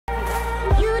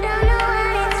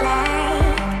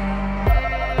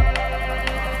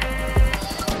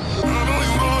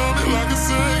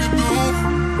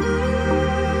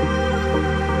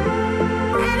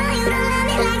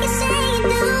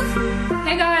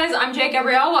guys, I'm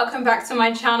Gabrielle. Welcome back to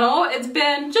my channel. It's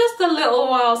been just a little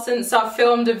while since I've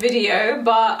filmed a video,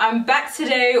 but I'm back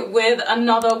today with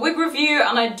another wig review,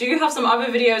 and I do have some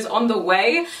other videos on the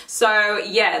way. So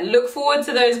yeah, look forward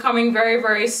to those coming very,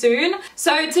 very soon.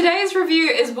 So today's review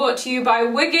is brought to you by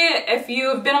Wigit. If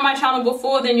you've been on my channel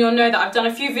before, then you'll know that I've done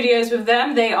a few videos with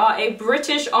them. They are a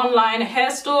British online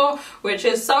hair store, which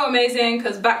is so amazing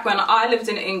because back when I lived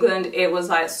in England, it was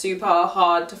like super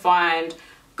hard to find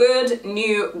good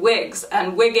new wigs,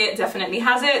 and Wigit definitely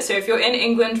has it. So if you're in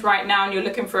England right now and you're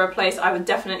looking for a place, I would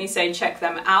definitely say check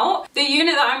them out. The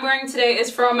unit that I'm wearing today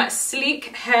is from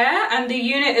Sleek Hair, and the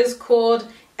unit is called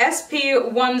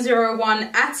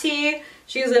SP101 Atty.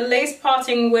 She is a lace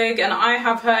parting wig, and I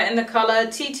have her in the color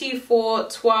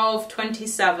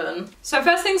TT41227. So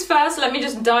first things first, let me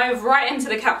just dive right into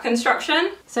the cap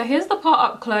construction. So here's the part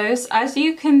up close. As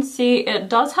you can see, it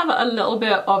does have a little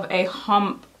bit of a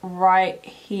hump right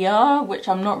here, which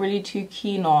I'm not really too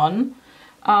keen on.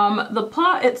 The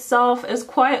part itself is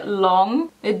quite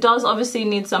long. It does obviously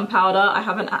need some powder. I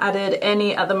haven't added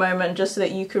any at the moment, just so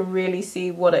that you can really see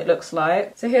what it looks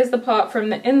like. So here's the part from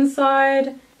the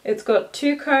inside. It's got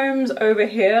two combs over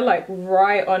here, like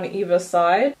right on either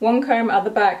side. One comb at the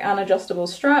back and adjustable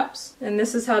straps. And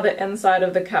this is how the inside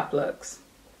of the cap looks.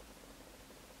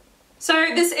 So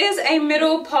this is a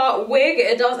middle part wig.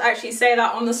 It does actually say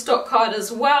that on the stock card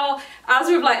as well. As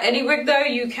with like any wig though,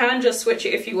 you can just switch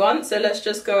it if you want. So let's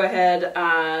just go ahead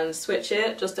and switch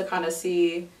it just to kind of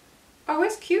see. Oh,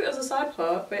 it's cute as a side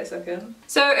part. Wait a second.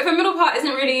 So if a middle part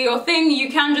isn't really your thing,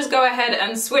 you can just go ahead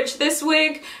and switch this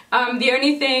wig. The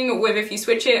only thing with if you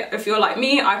switch it, if you're like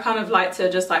me, I kind of like to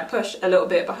just like push a little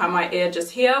bit behind my ear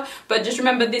just here. But just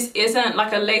remember, this isn't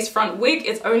like a lace front wig.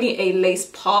 It's only a lace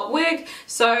part wig.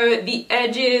 So the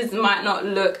edges might not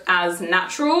look as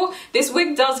natural. This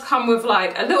wig does come with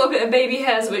like a little bit of baby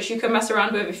hairs, which you can mess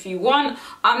around with if you want.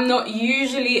 I'm not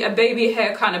usually a baby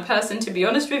hair kind of person, to be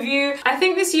honest with you. I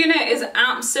think this unit is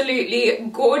absolutely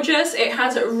gorgeous. It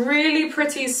has really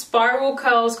pretty spiral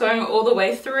curls going all the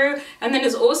way through, and then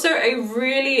it's also a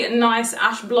really nice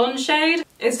ash blonde shade.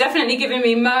 It's definitely giving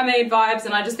me mermaid vibes,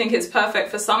 and I just think it's perfect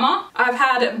for summer. I've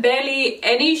had barely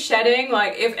any shedding,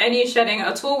 like if any shedding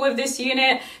at all with this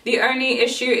unit. The only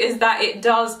issue is that it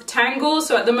does tangle,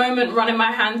 so at the moment running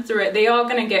my hand through it, they are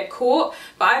going to get caught.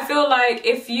 But I feel like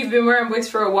if you've been wearing wigs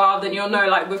for a while, then you'll know,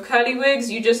 like with curly wigs,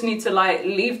 you just need to like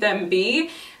leave them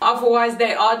be. Otherwise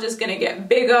they are just going to get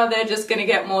bigger, they're just going to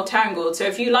get more tangled. So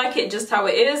if you like it just how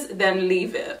it is, then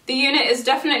leave it. The unit is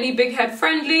definitely big head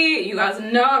friendly. You guys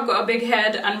know I've got a big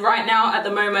head, and right now at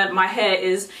the moment my hair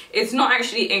is, it's not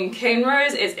actually in cane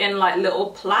rows, it's in like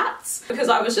little plaits, because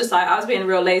I was being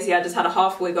real lazy. I just had a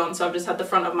half wig on, so I've just had the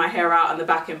front of my hair out and the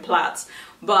back in plaits.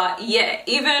 But yeah,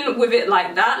 even with it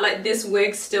like that, like this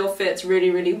wig still fits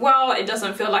really, really well. It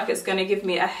doesn't feel like it's going to give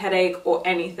me a headache or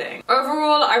anything.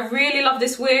 Overall, I really love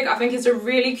this wig. I think it's a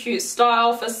really cute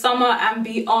style for summer and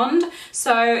beyond.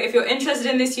 So if you're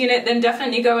interested in this unit, then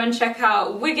definitely go and check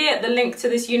out Wigit. The link to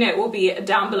this unit will be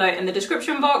down below in the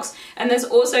description box. And there's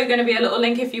also going to be a little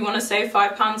link if you want to save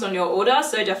 £5 on your order.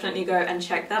 So definitely go and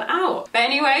check that out. But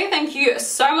anyway, thank you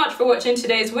so much for watching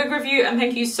today's wig review, and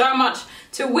thank you so much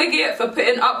to Wigit for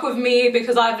putting up with me,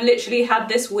 because I've literally had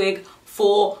this wig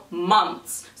for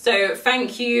months. So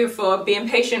thank you for being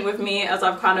patient with me as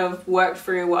I've kind of worked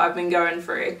through what I've been going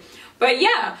through. But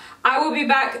yeah, I will be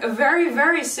back very,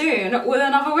 very soon with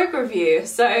another wig review.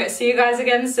 So see you guys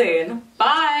again soon.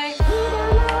 Bye!